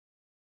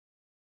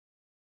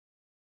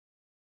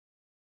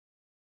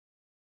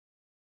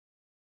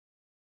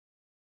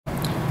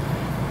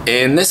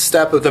In this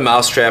step of the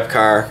Mousetrap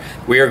car,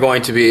 we are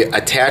going to be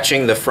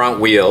attaching the front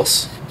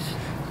wheels,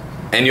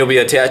 and you'll be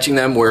attaching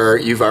them where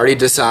you've already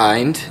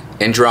designed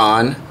and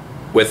drawn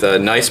with a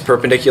nice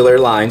perpendicular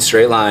line,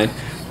 straight line,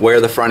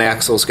 where the front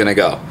axle is going to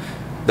go.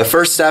 The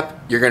first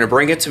step, you're going to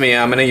bring it to me.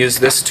 I'm going to use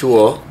this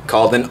tool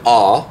called an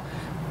awl.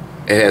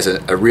 It has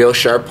a real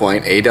sharp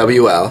point,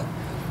 AWL,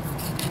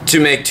 to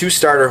make two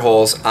starter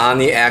holes on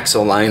the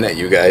axle line that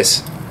you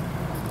guys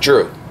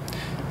drew.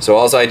 So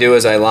all I do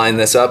is I line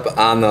this up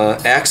on the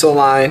axle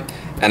line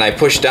and I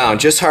push down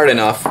just hard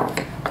enough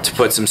to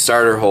put some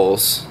starter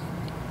holes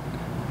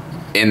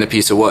in the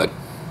piece of wood.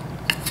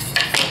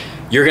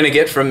 You're going to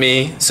get from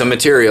me some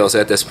materials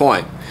at this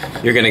point.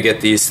 You're going to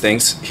get these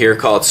things here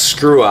called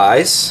screw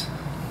eyes,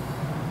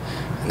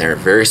 and they're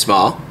very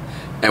small,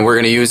 and we're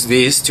going to use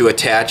these to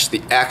attach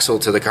the axle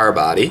to the car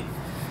body.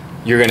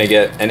 You're going to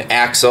get an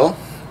axle,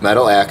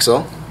 metal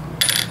axle,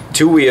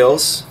 two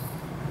wheels,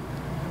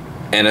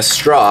 and a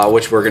straw,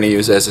 which we're going to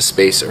use as a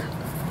spacer.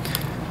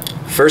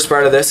 First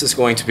part of this is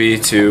going to be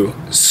to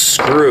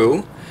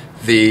screw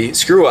the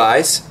screw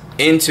eyes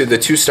into the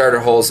two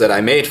starter holes that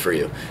I made for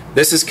you.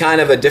 This is kind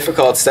of a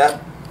difficult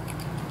step.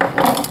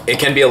 It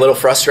can be a little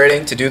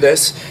frustrating to do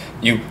this.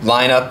 You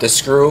line up the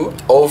screw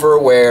over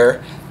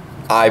where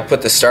I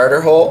put the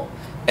starter hole,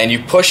 and you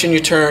push and you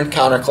turn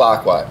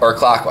counterclockwise or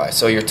clockwise,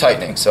 so you're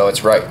tightening, so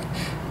it's right.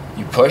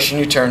 You push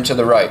and you turn to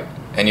the right,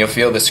 and you'll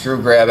feel the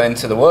screw grab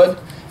into the wood,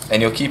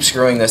 and you'll keep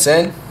screwing this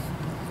in.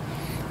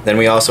 Then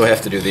we also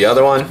have to do the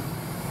other one.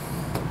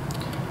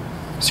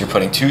 So you're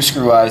putting two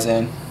screw eyes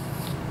in.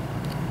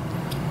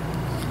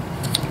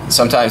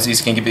 Sometimes these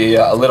can be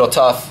a little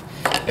tough.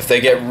 If they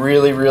get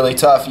really, really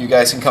tough, you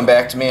guys can come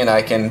back to me and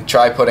I can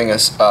try putting a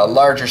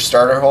larger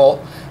starter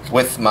hole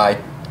with my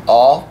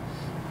awl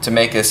to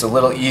make this a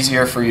little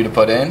easier for you to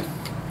put in.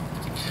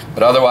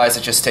 But otherwise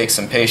it just takes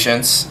some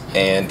patience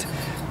and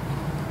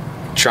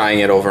trying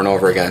it over and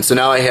over again. So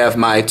now I have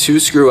my two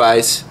screw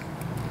eyes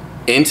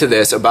into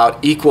this about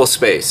equal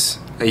space,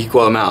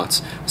 equal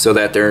amounts, so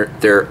that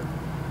they're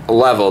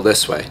level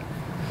this way.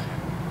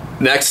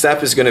 Next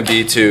step is going to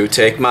be to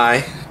take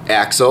my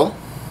axle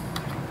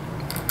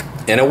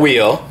and a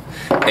wheel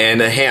and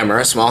a hammer,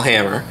 a small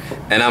hammer,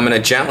 and I'm going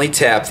to gently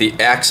tap the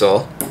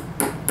axle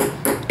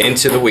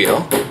into the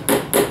wheel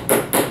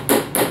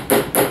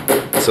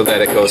so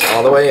that it goes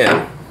all the way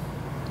in.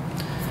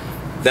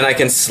 Then I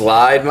can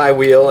slide my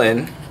wheel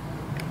in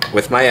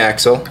with my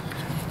axle,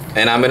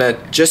 and I'm going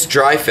to just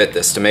dry fit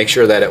this to make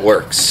sure that it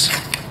works.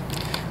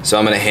 So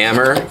I'm going to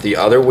hammer the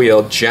other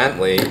wheel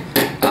gently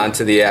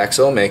onto the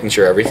axle, making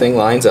sure everything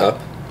lines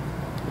up.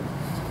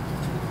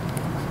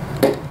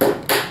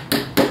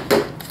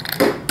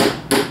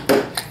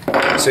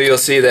 So you'll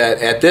see that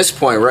at this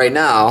point right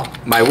now,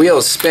 my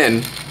wheels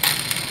spin,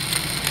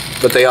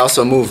 but they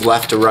also move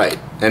left to right.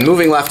 And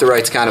moving left to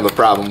right is kind of a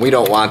problem. We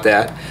don't want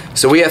that.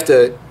 So we have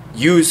to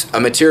use a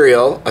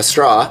material, a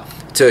straw,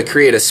 to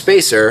create a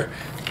spacer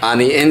on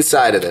the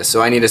inside of this.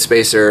 So I need a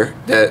spacer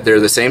that they're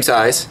the same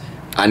size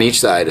on each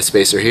side, a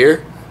spacer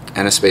here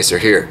and a spacer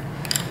here.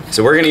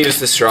 So we're going to use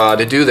the straw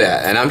to do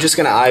that, and I'm just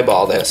going to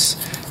eyeball this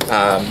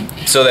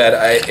so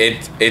that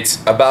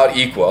it's about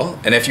equal.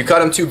 And if you cut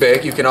them too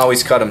big, you can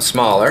always cut them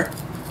smaller.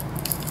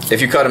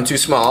 If you cut them too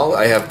small,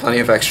 I have plenty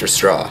of extra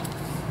straw.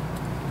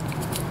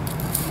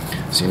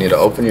 So you need to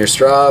open your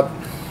straw.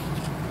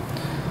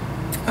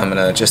 I'm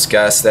going to just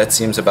guess that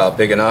seems about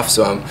big enough,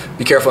 so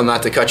be careful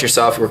not to cut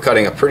yourself. We're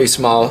cutting a pretty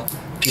small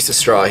piece of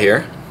straw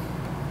here.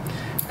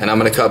 And I'm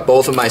going to cut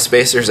both of my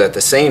spacers at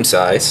the same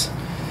size.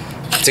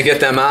 To get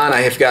them on,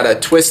 I have got to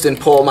twist and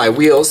pull my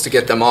wheels to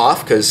get them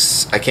off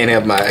because I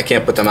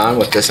can't put them on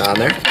with this on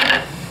there.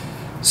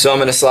 So I'm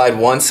going to slide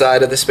one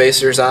side of the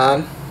spacers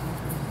on,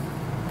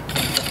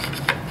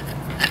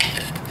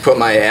 put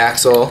my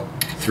axle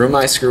through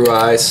my screw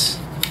eyes,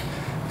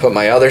 put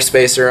my other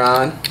spacer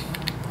on,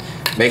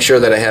 make sure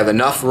that I have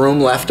enough room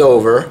left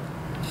over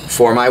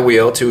for my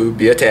wheel to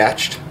be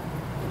attached,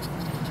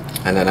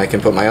 and then I can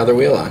put my other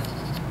wheel on.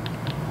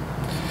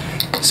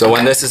 So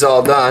when this is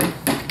all done,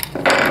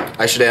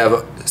 I should have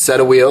a set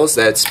of wheels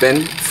that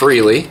spin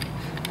freely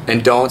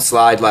and don't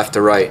slide left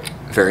to right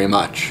very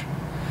much.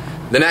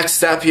 The next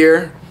step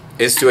here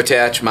is to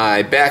attach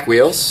my back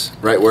wheels,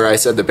 right where I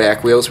said the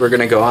back wheels were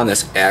going to go on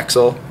this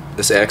axle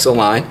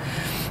line.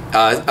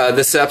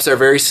 The steps are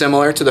very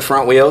similar to the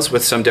front wheels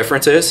with some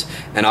differences,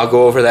 and I'll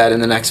go over that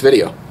in the next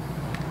video.